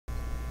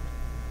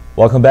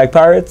Welcome back,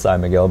 Pirates.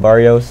 I'm Miguel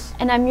Barrios.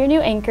 And I'm your new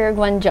anchor,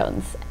 Gwen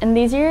Jones. And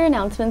these are your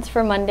announcements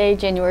for Monday,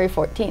 January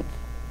 14th.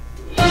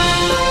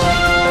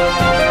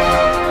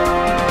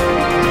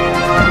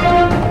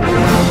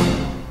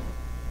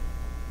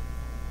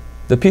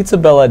 The Pizza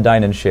Bella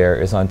Dine and Share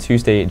is on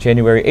Tuesday,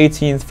 January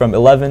 18th from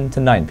 11 to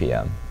 9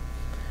 p.m.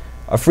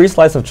 A free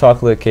slice of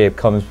chocolate cake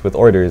comes with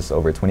orders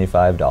over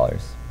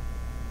 $25.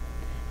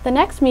 The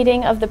next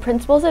meeting of the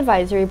Principal's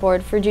Advisory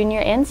Board for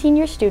junior and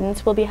senior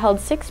students will be held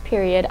 6th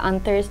period on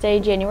Thursday,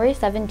 January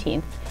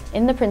 17th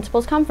in the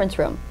Principal's Conference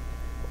Room.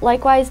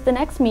 Likewise, the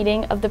next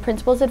meeting of the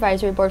Principal's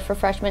Advisory Board for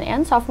freshmen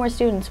and sophomore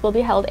students will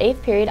be held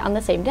 8th period on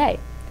the same day.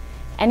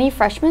 Any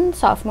freshmen,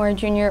 sophomore,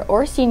 junior,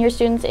 or senior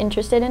students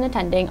interested in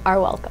attending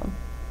are welcome.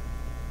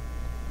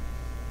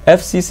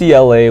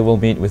 FCCLA will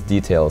meet with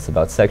details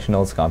about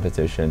sectionals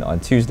competition on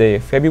Tuesday,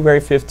 February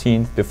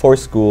 15th before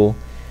school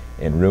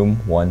in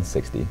room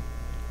 160.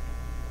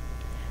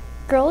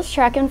 Girls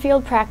track and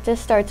field practice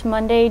starts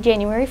Monday,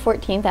 January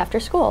 14th after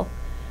school.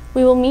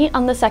 We will meet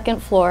on the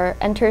second floor,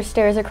 enter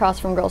stairs across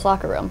from girls'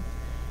 locker room.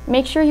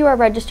 Make sure you are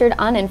registered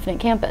on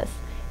Infinite Campus.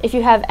 If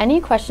you have any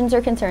questions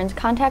or concerns,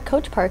 contact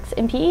Coach Parks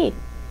in PE.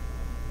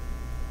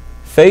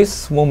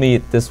 FACE will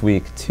meet this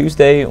week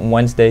Tuesday,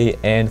 Wednesday,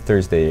 and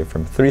Thursday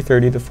from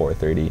 3:30 to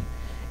 4:30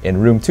 in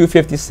room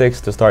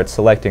 256 to start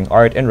selecting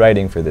art and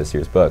writing for this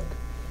year's book.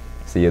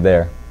 See you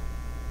there.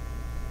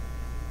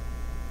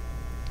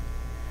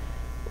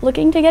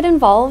 Looking to get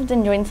involved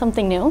and join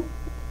something new?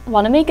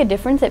 Want to make a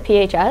difference at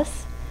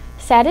PHS?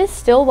 SAT is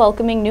still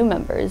welcoming new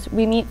members.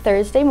 We meet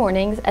Thursday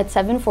mornings at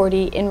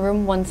 7:40 in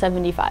room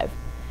 175.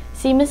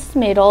 See Mrs.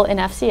 Madel in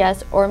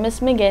FCS or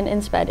Miss McGinn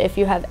in SPED if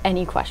you have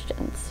any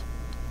questions.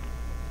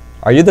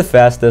 Are you the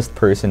fastest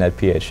person at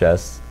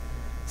PHS?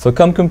 So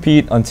come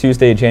compete on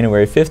Tuesday,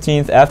 January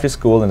 15th after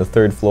school in the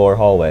 3rd floor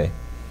hallway.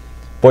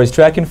 Boys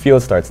track and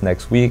field starts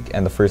next week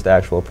and the first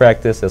actual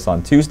practice is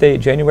on Tuesday,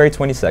 January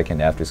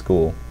 22nd after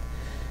school.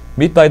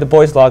 Meet by the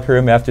boys' locker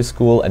room after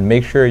school and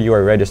make sure you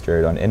are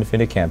registered on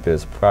Infinite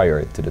Campus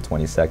prior to the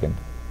 22nd.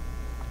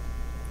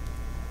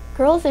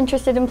 Girls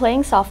interested in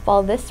playing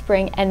softball this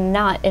spring and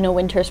not in a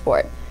winter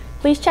sport,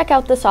 please check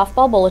out the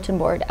softball bulletin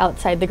board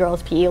outside the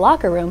girls' PE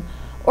locker room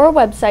or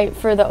website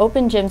for the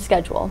open gym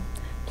schedule.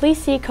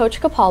 Please see Coach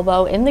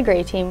Capalbo in the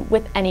gray team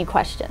with any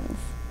questions.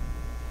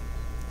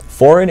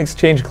 Foreign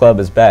Exchange Club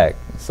is back,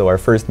 so our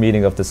first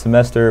meeting of the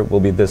semester will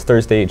be this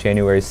Thursday,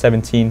 January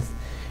 17th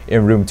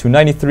in room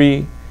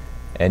 293.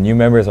 And new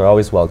members are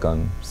always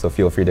welcome, so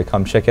feel free to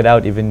come check it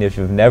out even if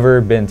you've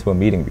never been to a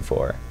meeting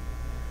before.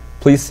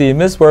 Please see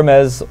Ms.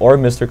 Wormez or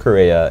Mr.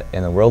 Correa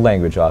in the World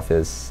Language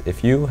Office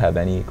if you have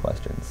any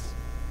questions.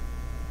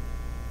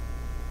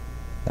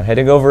 Now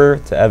heading over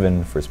to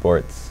Evan for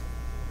sports.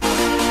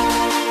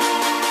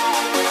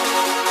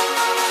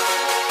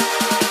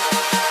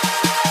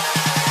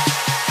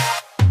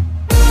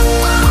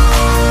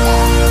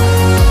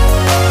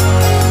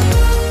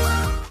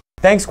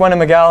 Thanks, Gwen and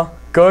Miguel.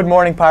 Good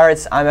morning,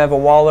 Pirates. I'm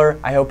Evan Waller.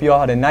 I hope you all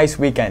had a nice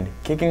weekend.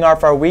 Kicking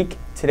off our week,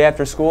 today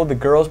after school, the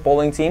girls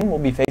bowling team will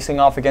be facing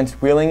off against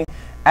Wheeling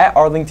at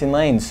Arlington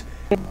Lanes.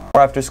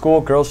 After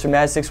school, girls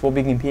gymnastics will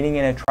be competing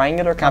in a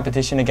triangular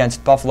competition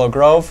against Buffalo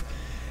Grove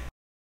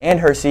and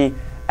Hersey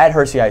at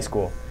Hersey High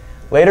School.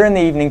 Later in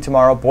the evening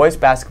tomorrow, boys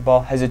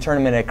basketball has a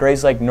tournament at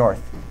Grayslake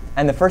North,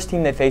 and the first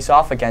team they face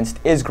off against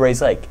is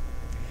Grayslake.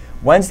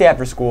 Wednesday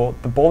after school,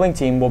 the bowling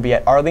team will be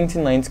at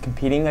Arlington Lanes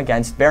competing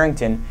against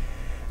Barrington,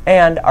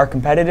 and our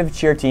competitive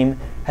cheer team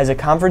has a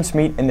conference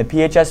meet in the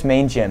PHS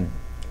main gym.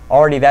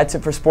 Alrighty, that's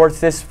it for sports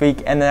this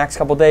week and the next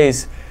couple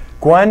days.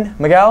 Gwen,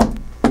 Miguel,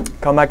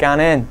 come back on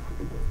in.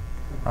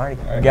 Alright,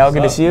 Miguel,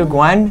 good to see you.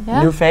 Gwen,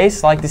 new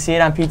face, like to see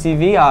it on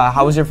PTV.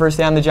 How was your first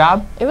day on the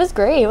job? It was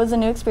great. It was a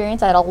new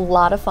experience. I had a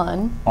lot of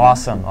fun.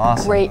 Awesome,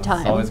 awesome. Great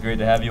time. It's always great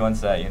to have you on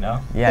set, you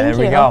know? Yeah, there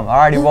we go.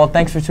 Alrighty, well,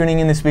 thanks for tuning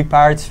in this week,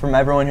 Pirates. From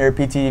everyone here at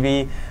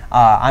PTV,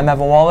 I'm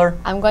Evan Waller.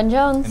 I'm Gwen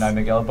Jones. And I'm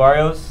Miguel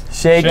Barrios.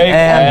 Shake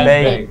and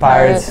bake,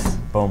 Pirates.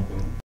 Boom.